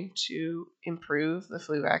trying to improve the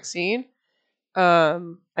flu vaccine. I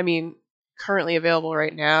mean, currently available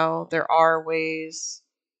right now, there are ways,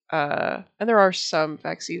 and there are some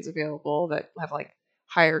vaccines available that have like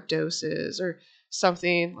higher doses or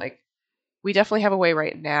something. Like, we definitely have a way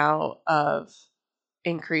right now of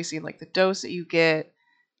increasing like the dose that you get.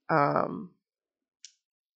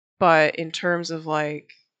 But in terms of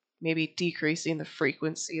like maybe decreasing the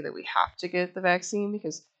frequency that we have to get the vaccine,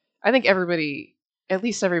 because I think everybody, at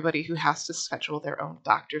least everybody who has to schedule their own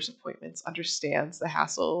doctor's appointments, understands the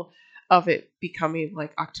hassle of it becoming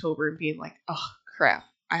like October and being like, oh crap,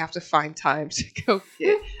 I have to find time to go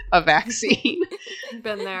get a vaccine.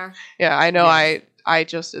 Been there. Yeah, I know. Yes. I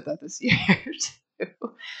just did that this year too.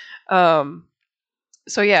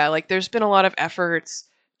 So yeah, like there's been a lot of efforts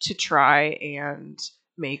to try and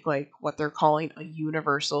make like what they're calling a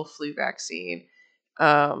universal flu vaccine.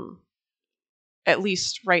 At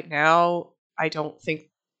least right now, I don't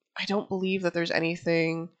believe that there's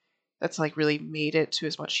anything that's like really made it to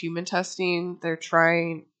as much human testing. They're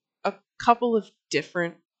trying a couple of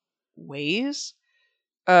different ways.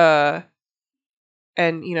 And,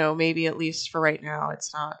 maybe at least for right now,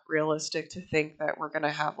 it's not realistic to think that we're going to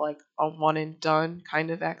have like a one and done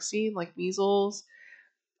kind of vaccine like measles.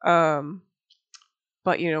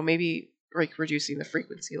 But, maybe like reducing the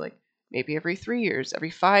frequency, like maybe every 3 years, every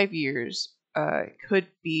 5 years, could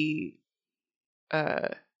be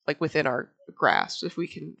like within our grasp if we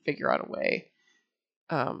can figure out a way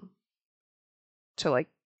to like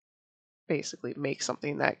basically make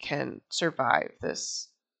something that can survive this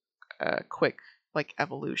quick like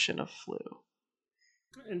evolution of flu.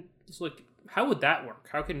 And it's like, how would that work?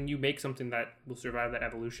 How can you make something that will survive that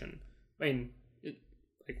evolution? I mean,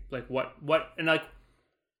 like what, and like,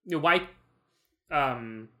 why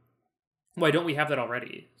don't we have that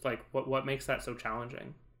already? Like, what makes that so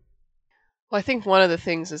challenging? Well, I think one of the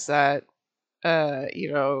things is that, a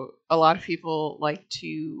lot of people like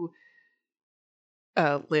to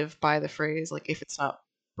live by the phrase, like, if it's not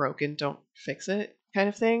broken, don't fix it kind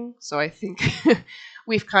of thing. So I think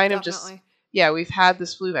we've kind of we've had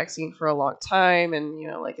this flu vaccine for a long time, and,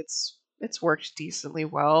 like, it's worked decently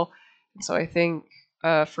well. And so I think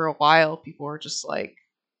for a while, people were just like,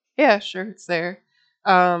 yeah, sure, it's there.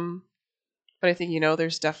 But I think,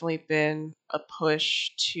 there's definitely been a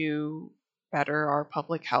push to better our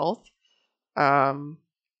public health. And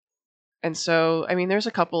so, I mean, there's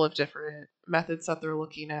a couple of different methods that they're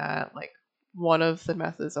looking at. Like, one of the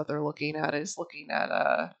methods that they're looking at is looking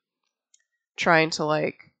at trying to,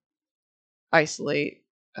 like, isolate,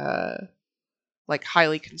 like,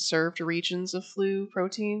 highly conserved regions of flu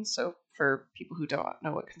proteins. So for people who don't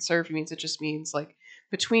know what conserved means, it just means, like,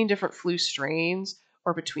 between different flu strains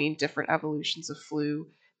or between different evolutions of flu,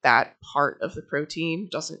 that part of the protein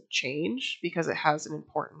doesn't change because it has an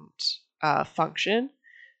important function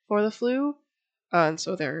for the flu. And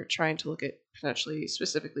so they're trying to look at potentially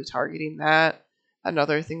specifically targeting that.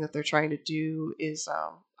 Another thing that they're trying to do is,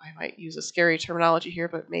 I might use a scary terminology here,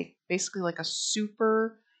 but make basically like a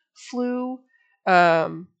super flu,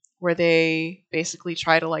 where they basically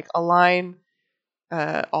try to like align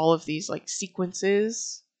all of these like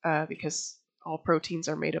sequences, because all proteins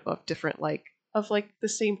are made up of different of the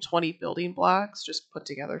same 20 building blocks just put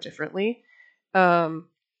together differently. And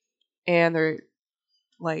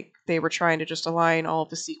they were trying to just align all of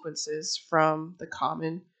the sequences from the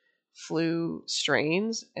common flu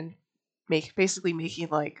strains and making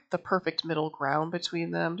like the perfect middle ground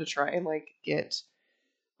between them to try and like get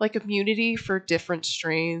like immunity for different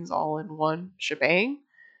strains all in one shebang.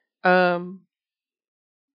 But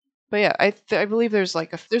yeah, I believe there's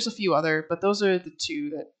there's a few other, but those are the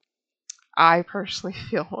two that I personally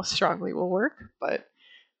feel most strongly will work. But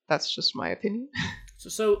that's just my opinion.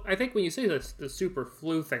 So I think when you say this, the super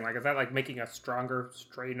flu thing, like, is that like making a stronger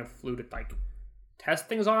strain of flu to like test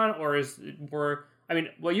things on, or is it more? I mean,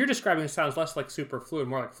 what you're describing sounds less like super flu and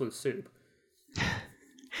more like flu soup.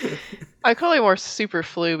 I call it more super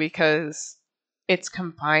flu because it's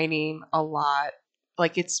combining a lot.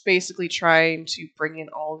 Like, it's basically trying to bring in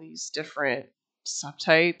all these different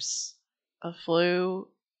subtypes of flu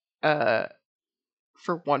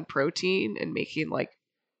for one protein and making like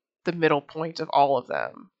the middle point of all of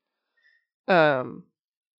them.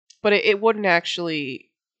 But it wouldn't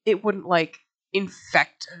like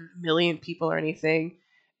infect a million people or anything,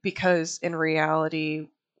 because in reality,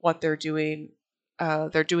 what they're doing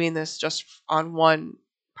this just on one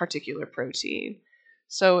particular protein.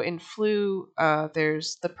 So in flu,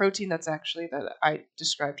 there's the protein that's actually that I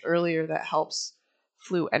described earlier that helps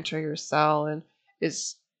flu enter your cell and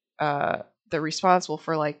is they're responsible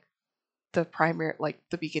for like the primary, like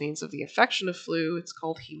the beginnings of the infection of flu. It's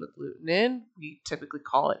called hemagglutinin. We typically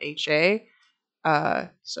call it HA.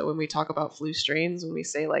 So when we talk about flu strains, when we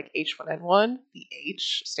say like H1N1, the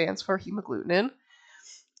H stands for hemagglutinin.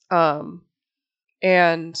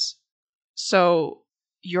 And so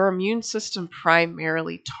your immune system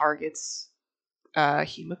primarily targets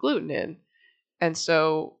hemagglutinin. And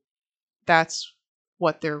so that's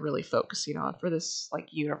what they're really focusing on for this like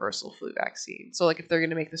universal flu vaccine. So like if they're going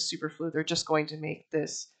to make this super flu, they're just going to make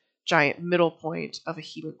this giant middle point of a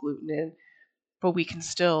hemagglutinin, but we can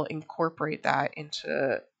still incorporate that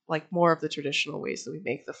into like more of the traditional ways that we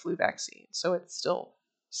make the flu vaccine. So it's still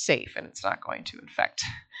safe and it's not going to infect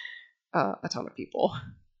a ton of people.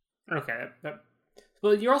 Okay.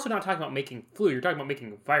 Well, you're also not talking about making flu. You're talking about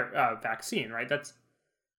making a vaccine, right? That's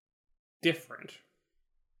different,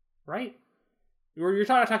 right? You're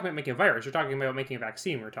not talking about making a virus. You're talking about making a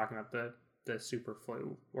vaccine. We're talking about the super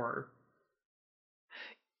flu or...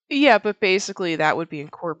 Yeah, but basically that would be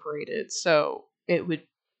incorporated. So it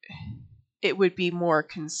would be more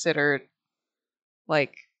considered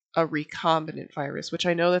like a recombinant virus, which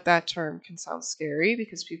I know that term can sound scary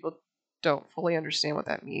because people don't fully understand what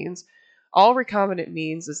that means. All recombinant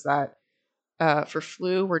means is that for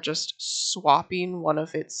flu, we're just swapping one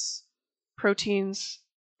of its proteins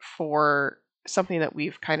for something that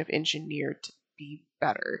we've kind of engineered to be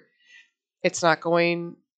better. It's not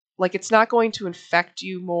going to infect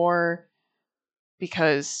you more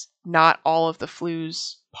because not all of the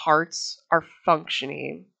flu's parts are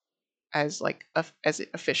functioning as it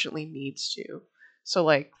efficiently needs to. So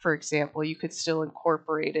like, for example, you could still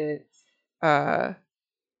incorporate it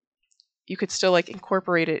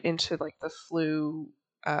into like the flu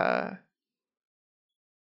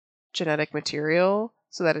genetic material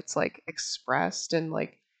so that it's like expressed and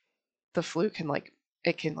like the flu can like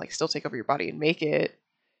still take over your body and make it,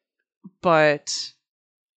 but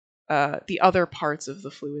the other parts of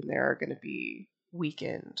the flu in there are going to be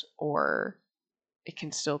weakened, or it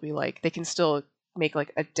can still be like they can still make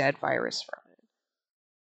like a dead virus from it.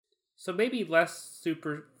 So maybe less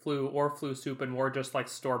super flu or flu soup and more just like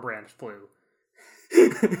store brand flu.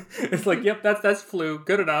 It's like, yep, that's flu,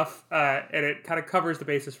 good enough, and it kind of covers the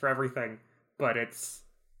basis for everything, but it's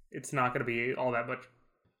not going to be all that much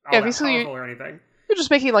that powerful or anything. You're just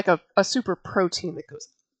making like a super protein that goes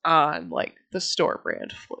on like the store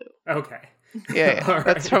brand flu. Okay. Yeah. Right.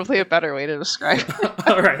 That's probably a better way to describe it.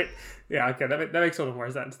 All right. Yeah. Okay. That makes a little more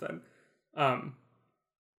sense then.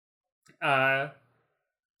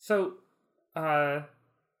 So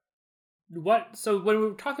when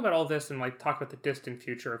we talk about all this and like talk about the distant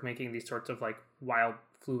future of making these sorts of like wild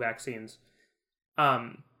flu vaccines,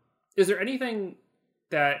 is there anything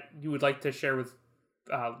that you would like to share with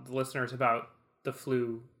the listeners about the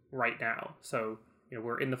flu right now? So, you know,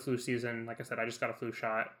 we're in the flu season. Like I said, I just got a flu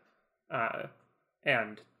shot.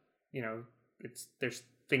 And, you know, there's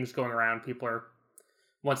things going around. People are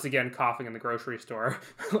once again coughing in the grocery store.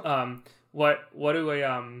 What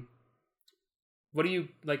do you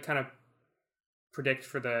like kind of predict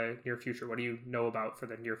for the near future? What do you know about for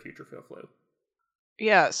the near future for the flu?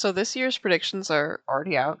 Yeah, so this year's predictions are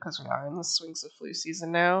already out because we are in the swings of flu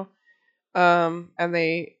season now. And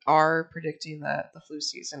they are predicting that the flu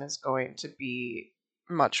season is going to be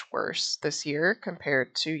much worse this year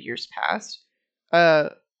compared to years past.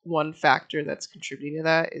 One factor that's contributing to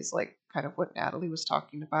that is like kind of what Natalie was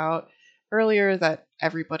talking about earlier, that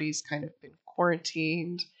everybody's kind of been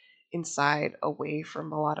quarantined inside away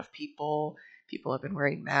from a lot of people. People have been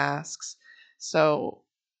wearing masks. So,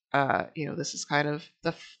 this is kind of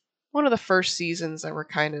one of the first seasons that we're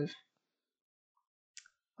kind of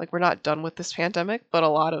like, we're not done with this pandemic, but a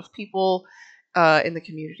lot of people in the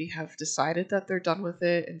community have decided that they're done with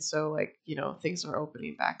it. And so like, things are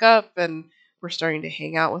opening back up and we're starting to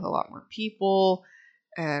hang out with a lot more people,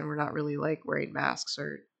 and we're not really like wearing masks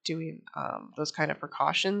or doing those kind of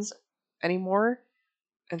precautions anymore.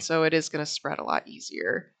 And so it is going to spread a lot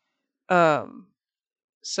easier.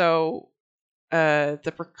 So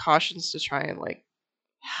the precautions to try and like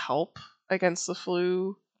help against the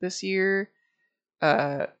flu this year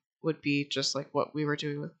would be just like what we were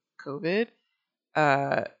doing with COVID.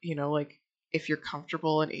 Like if you're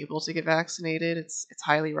comfortable and able to get vaccinated, it's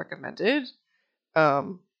highly recommended.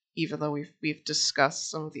 even though we've discussed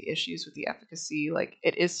some of the issues with the efficacy, like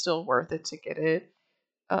it is still worth it to get it,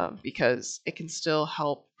 because it can still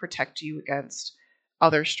help protect you against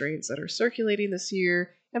other strains that are circulating this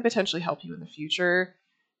year and potentially help you in the future.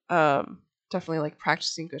 Definitely like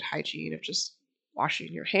practicing good hygiene of just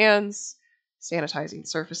washing your hands, sanitizing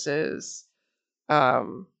surfaces,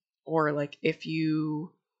 or like if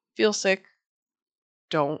you feel sick,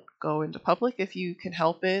 don't go into public if you can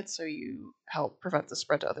help it, so you help prevent the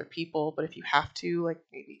spread to other people. But if you have to, like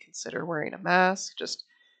maybe consider wearing a mask just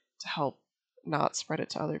to help not spread it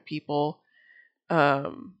to other people.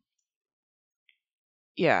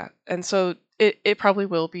 Yeah, and so it probably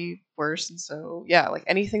will be worse. And so, yeah, like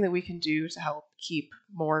anything that we can do to help keep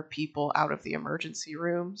more people out of the emergency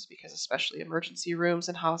rooms, because especially emergency rooms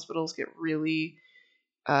and hospitals get really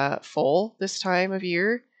full this time of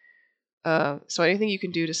year. So anything you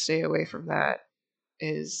can do to stay away from that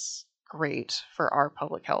is great for our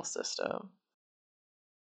public health system.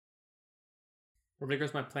 Or there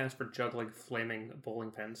goes my plans for juggling flaming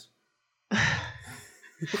bowling pins.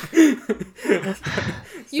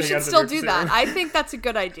 You should still do that. I think that's a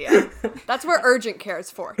good idea. That's where urgent care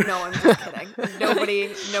is for. No, I'm just kidding.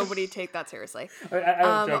 Nobody take that seriously.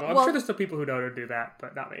 I'm sure there's some people who know how to do that,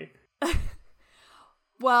 but not me.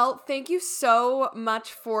 Well, thank you so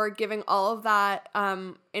much for giving all of that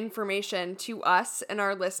information to us and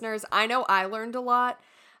our listeners. I know I learned a lot,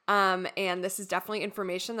 and this is definitely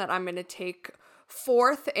information that I'm going to take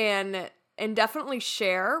forth and definitely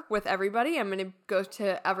share with everybody. I'm going to go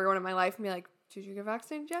to everyone in my life and be like, did you get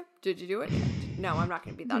vaccinated yet? Did you do it? No, I'm not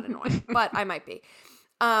going to be that annoying, but I might be.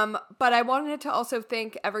 But I wanted to also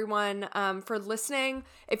thank everyone for listening.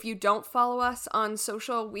 If you don't follow us on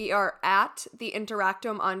social, we are at the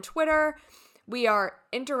Interactome on Twitter. We are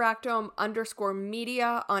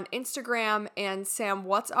Interactome_media on Instagram. And Sam,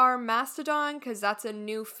 what's our Mastodon? Because that's a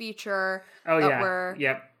new feature. Oh, yeah.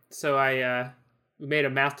 Yep. So we made a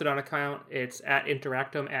Mastodon account. It's at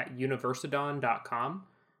interactome@universidon.com.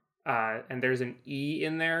 And there's an E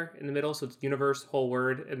in there in the middle. So it's universe, whole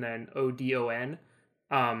word, and then ODON.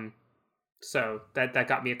 So that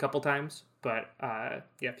got me a couple times, but yeah,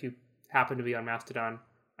 if you happen to be on Mastodon,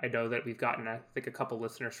 I know that we've gotten I think a couple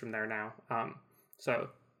listeners from there now. So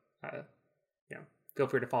yeah, feel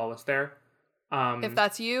free to follow us there. If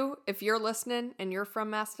that's you, if you're listening and you're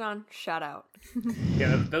from Mastodon, shout out.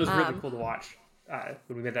 Yeah, that was really cool to watch.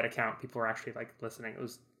 When we made that account, people were actually like listening. It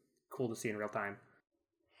was cool to see in real time.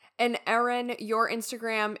 And Erin, your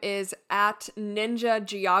Instagram is at Ninja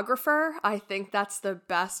Geographer. I think that's the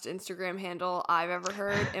best Instagram handle I've ever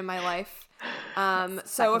heard in my life.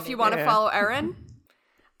 So if you want to follow Erin,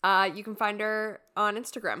 you can find her on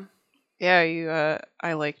Instagram. Yeah,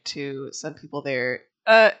 I like to send people there.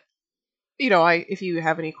 If you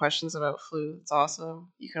have any questions about flu, it's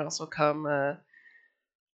awesome. You can also come.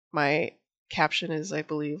 My caption is, I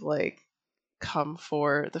believe, like, come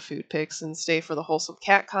for the food pics and stay for the wholesome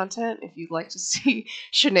cat content if you'd like to see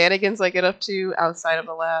shenanigans I get up to outside of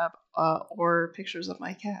the lab, or pictures of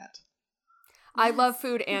my cat. I love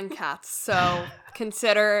food and cats, so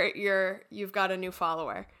consider you've got a new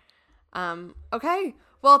follower. Okay,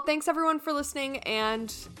 well, thanks everyone for listening,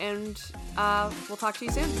 and we'll talk to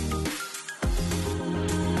you soon.